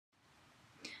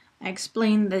I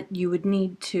explained that you would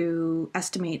need to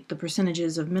estimate the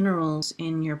percentages of minerals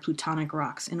in your plutonic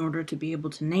rocks in order to be able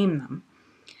to name them.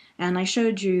 And I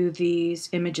showed you these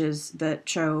images that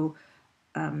show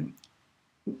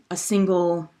a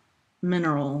single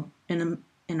mineral in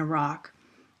a rock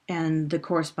and the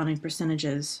corresponding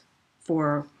percentages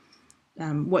for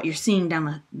what you're seeing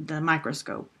down the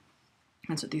microscope.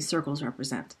 That's what these circles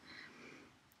represent.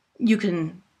 You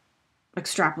can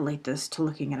extrapolate this to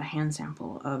looking at a hand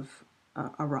sample of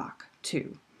a rock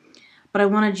too. But I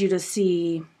wanted you to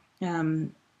see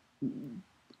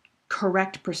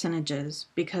correct percentages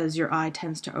because your eye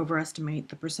tends to overestimate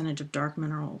the percentage of dark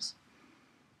minerals.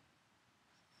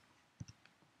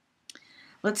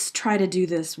 Let's try to do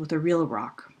this with a real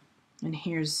rock. And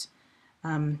here's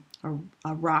a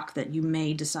rock that you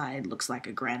may decide looks like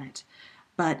a granite,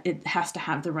 but it has to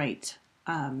have the right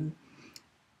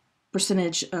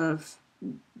percentage of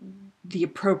the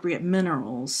appropriate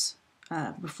minerals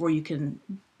before you can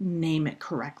name it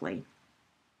correctly.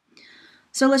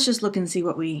 So let's just look and see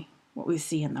what we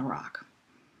see in the rock.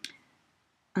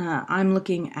 I'm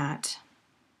looking at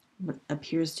what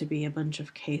appears to be a bunch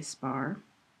of K-spar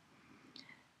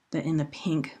in the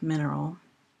pink mineral.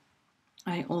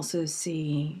 I also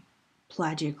see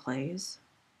plagioclase,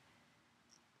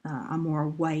 a more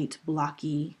white,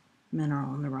 blocky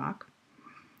mineral in the rock.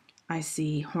 I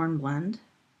see hornblende.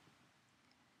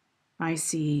 I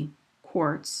see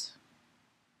quartz,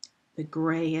 the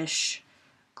grayish,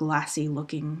 glassy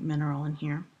looking mineral in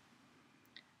here.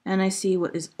 And I see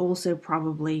what is also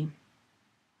probably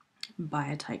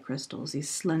biotite crystals, these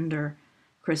slender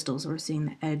crystals. We're seeing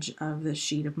the edge of the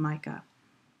sheet of mica.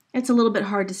 It's a little bit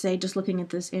hard to say just looking at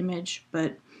this image,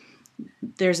 but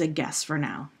there's a guess for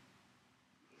now.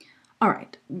 All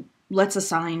right, let's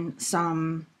assign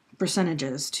some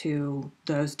percentages to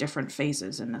those different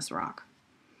phases in this rock.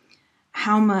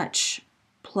 How much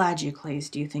plagioclase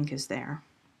do you think is there?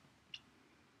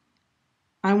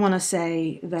 I want to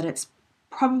say that it's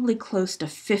probably close to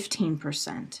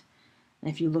 15%.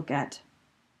 If you look at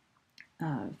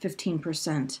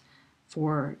 15%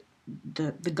 for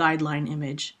the guideline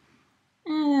image,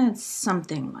 it's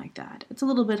something like that. It's a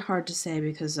little bit hard to say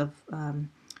because of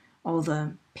all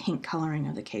the pink coloring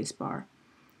of the K-spar.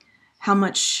 How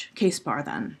much K-spar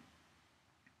then?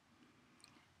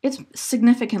 It's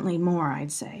significantly more,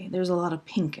 I'd say. There's a lot of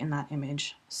pink in that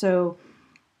image. So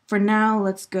for now,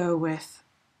 let's go with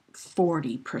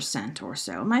 40% or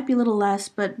so. It might be a little less,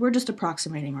 but we're just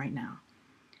approximating right now.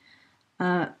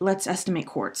 Let's estimate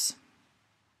quartz.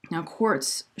 Now,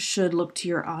 quartz should look to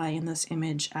your eye in this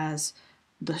image as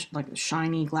the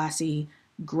shiny, glassy,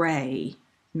 gray,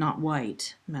 not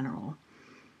white mineral.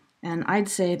 And I'd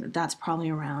say that that's probably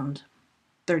around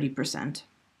 30%.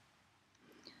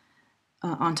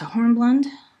 Onto hornblende.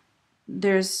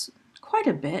 There's quite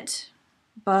a bit,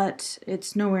 but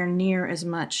it's nowhere near as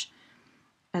much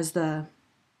as the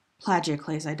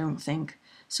plagioclase, I don't think.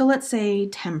 So let's say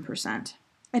 10%.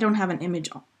 I don't have an image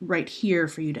right here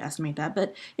for you to estimate that,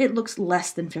 but it looks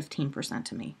less than 15%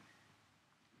 to me.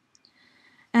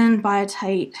 And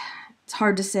biotite, it's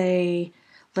hard to say.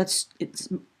 It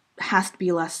has to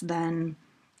be less than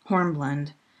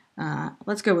hornblende.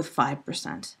 Let's go with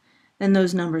 5%. Then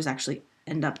those numbers actually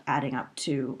end up adding up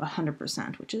to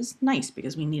 100%, which is nice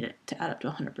because we need it to add up to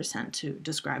 100% to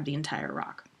describe the entire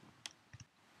rock.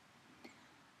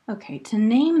 Okay, to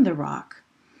name the rock,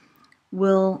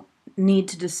 we'll need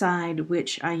to decide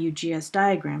which IUGS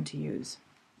diagram to use.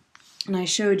 And I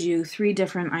showed you 3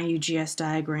 different IUGS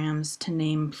diagrams to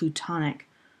name plutonic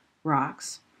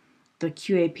rocks. The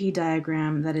QAP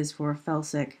diagram, that is for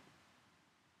felsic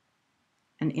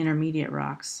and intermediate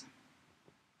rocks.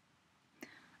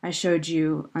 I showed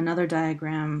you another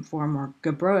diagram for more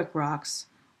gabbroic rocks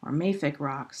or mafic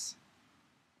rocks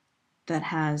that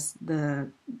has the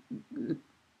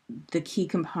key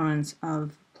components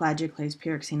of plagioclase,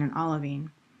 pyroxene, and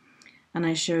olivine. And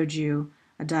I showed you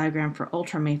a diagram for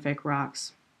ultramafic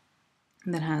rocks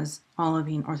that has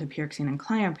olivine, orthopyroxene, and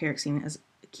cliopyroxene as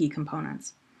key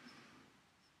components.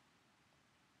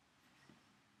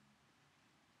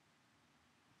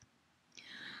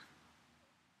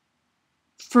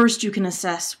 First, you can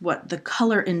assess what the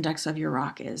color index of your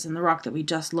rock is. And the rock that we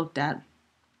just looked at,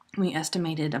 we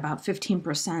estimated about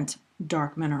 15%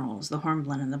 dark minerals, the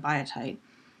hornblende and the biotite.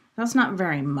 That's not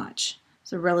very much.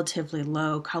 It's a relatively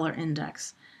low color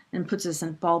index and puts us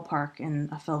in ballpark in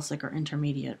a felsic or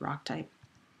intermediate rock type.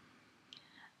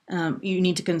 You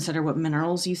need to consider what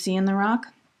minerals you see in the rock.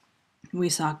 We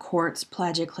saw quartz,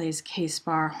 plagioclase,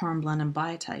 K-spar, hornblende, and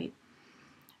biotite.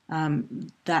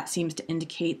 That seems to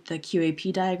indicate the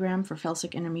QAP diagram for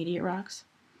felsic intermediate rocks.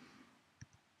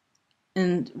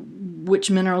 And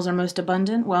which minerals are most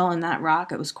abundant? Well, in that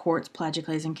rock, it was quartz,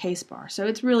 plagioclase, and K-spar. So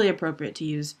it's really appropriate to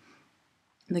use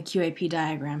the QAP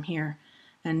diagram here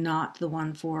and not the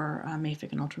one for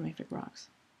mafic and ultramafic rocks.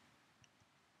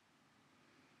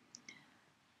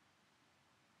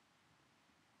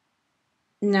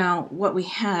 Now, what we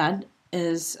had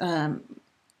is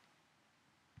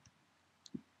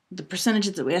the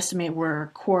percentages that we estimate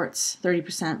were quartz,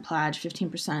 30% plage,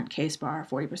 15% K-spar,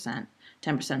 40%,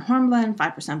 10% hornblende,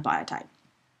 5% biotite.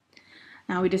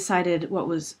 Now we decided what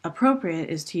was appropriate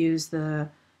is to use the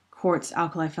quartz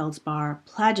alkali feldspar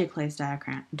plagioclase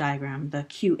diagram, the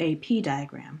QAP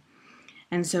diagram.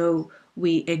 And so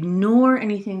we ignore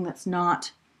anything that's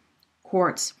not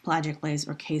quartz, plagioclase,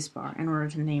 or K-spar in order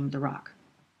to name the rock.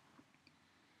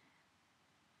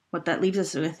 What that leaves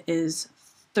us with is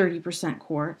 30%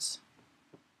 quartz.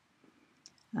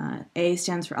 A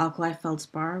stands for alkali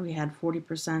feldspar. We had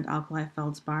 40% alkali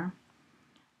feldspar.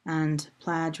 And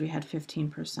plage, we had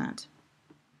 15%.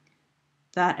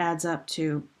 That adds up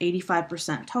to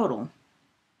 85% total.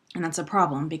 And that's a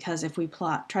problem because if we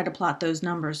try to plot those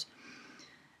numbers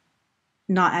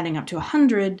not adding up to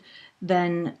 100,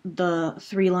 then the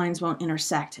three lines won't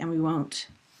intersect and we won't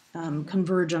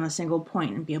converge on a single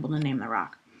point and be able to name the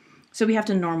rock. So we have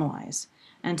to normalize.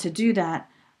 And to do that,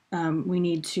 we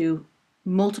need to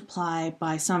multiply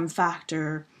by some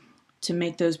factor to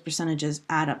make those percentages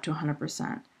add up to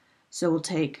 100%. So we'll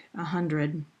take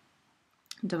 100,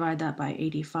 divide that by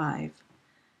 85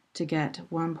 to get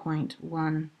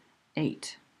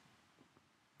 1.18.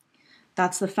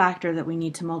 That's the factor that we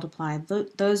need to multiply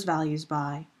those values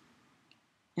by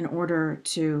in order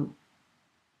to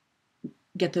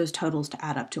get those totals to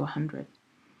add up to 100.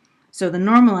 So the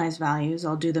normalized values,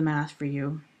 I'll do the math for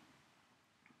you.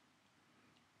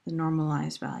 The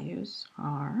normalized values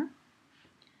are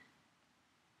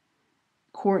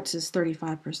quartz is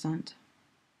 35%,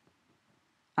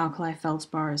 alkali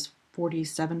feldspar is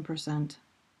 47%,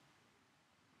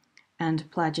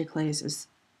 and plagioclase is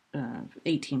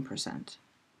 18%.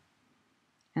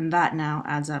 And that now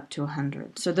adds up to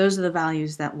 100. So those are the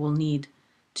values that we'll need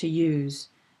to use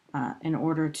in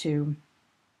order to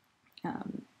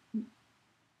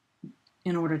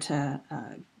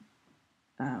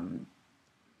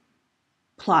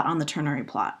plot on the ternary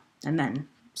plot and then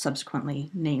subsequently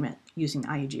name it using the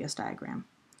IUGS diagram.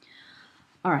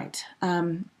 All right.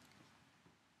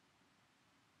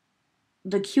 The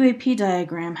QAP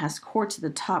diagram has quartz at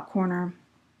the top corner,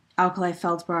 alkali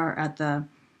feldspar at the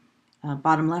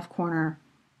bottom left corner,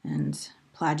 and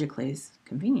plagioclase,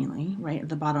 conveniently, right at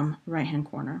the bottom right-hand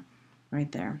corner,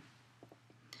 right there.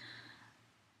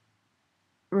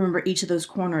 Remember, each of those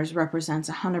corners represents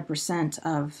 100%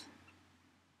 of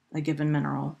a given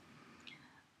mineral.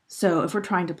 So if we're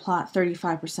trying to plot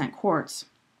 35% quartz,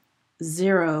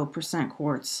 0%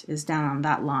 quartz is down on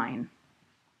that line.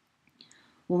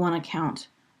 We'll want to count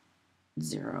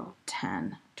 0,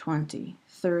 10, 20,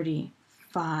 30,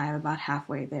 5, about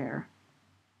halfway there.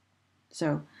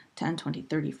 So 10, 20,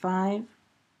 35%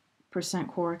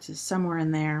 quartz is somewhere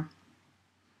in there.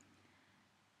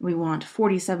 We want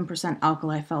 47%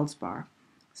 alkali feldspar.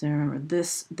 So remember,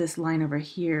 this line over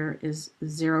here is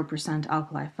 0%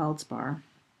 alkali feldspar.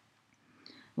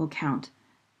 We'll count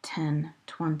 10,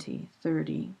 20,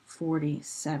 30,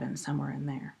 47, somewhere in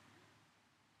there.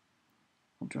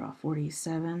 We'll draw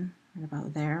 47, right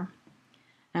about there.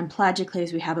 And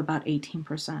plagioclase, we have about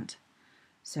 18%.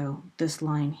 So this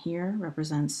line here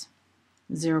represents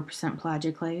 0%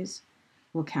 plagioclase.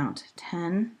 We'll count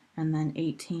 10 and then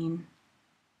 18,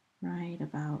 right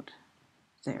about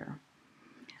there.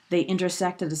 They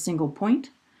intersect at a single point,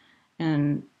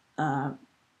 and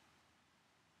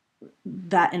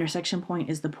that intersection point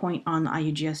is the point on the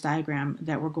IUGS diagram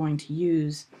that we're going to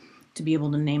use to be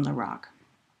able to name the rock.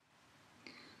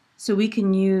 So we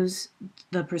can use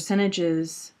the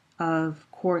percentages of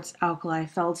quartz, alkali,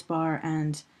 feldspar,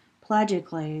 and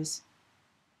plagioclase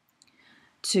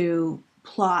to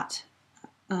plot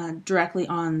directly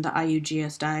on the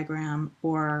IUGS diagram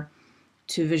or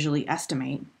to visually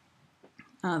estimate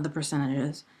the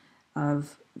percentages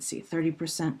of, let's see,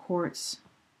 30% quartz,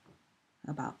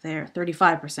 about there,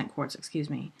 35% quartz, excuse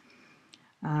me,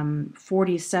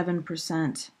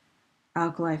 47%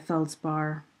 alkali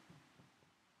feldspar,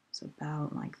 it's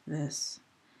about like this,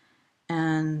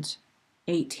 and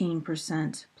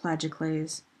 18%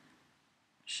 plagioclase,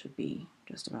 should be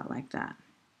just about like that.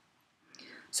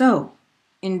 So,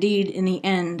 indeed, in the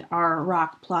end, our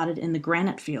rock plotted in the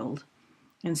granite field,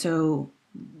 and so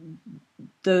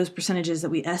those percentages that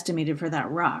we estimated for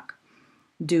that rock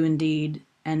do indeed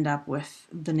end up with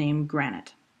the name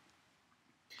granite.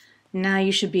 Now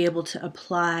you should be able to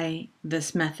apply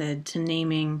this method to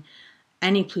naming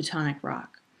any plutonic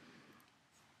rock,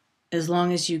 as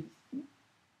long as you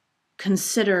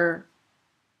consider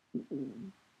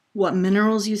what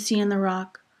minerals you see in the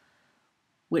rock,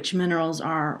 which minerals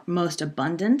are most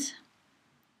abundant,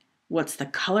 what's the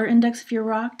color index of your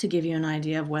rock to give you an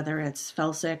idea of whether it's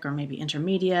felsic or maybe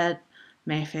intermediate,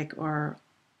 mafic, or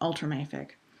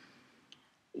ultramafic.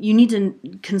 You need to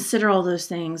consider all those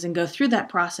things and go through that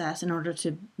process in order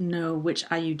to know which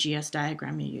IUGS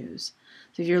diagram you use.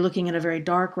 So if you're looking at a very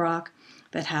dark rock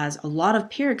that has a lot of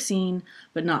pyroxene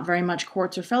but not very much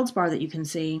quartz or feldspar that you can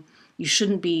see, you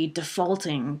shouldn't be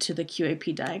defaulting to the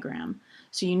QAP diagram.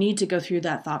 So you need to go through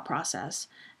that thought process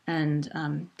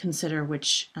and consider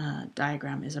which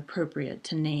diagram is appropriate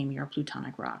to name your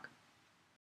plutonic rock.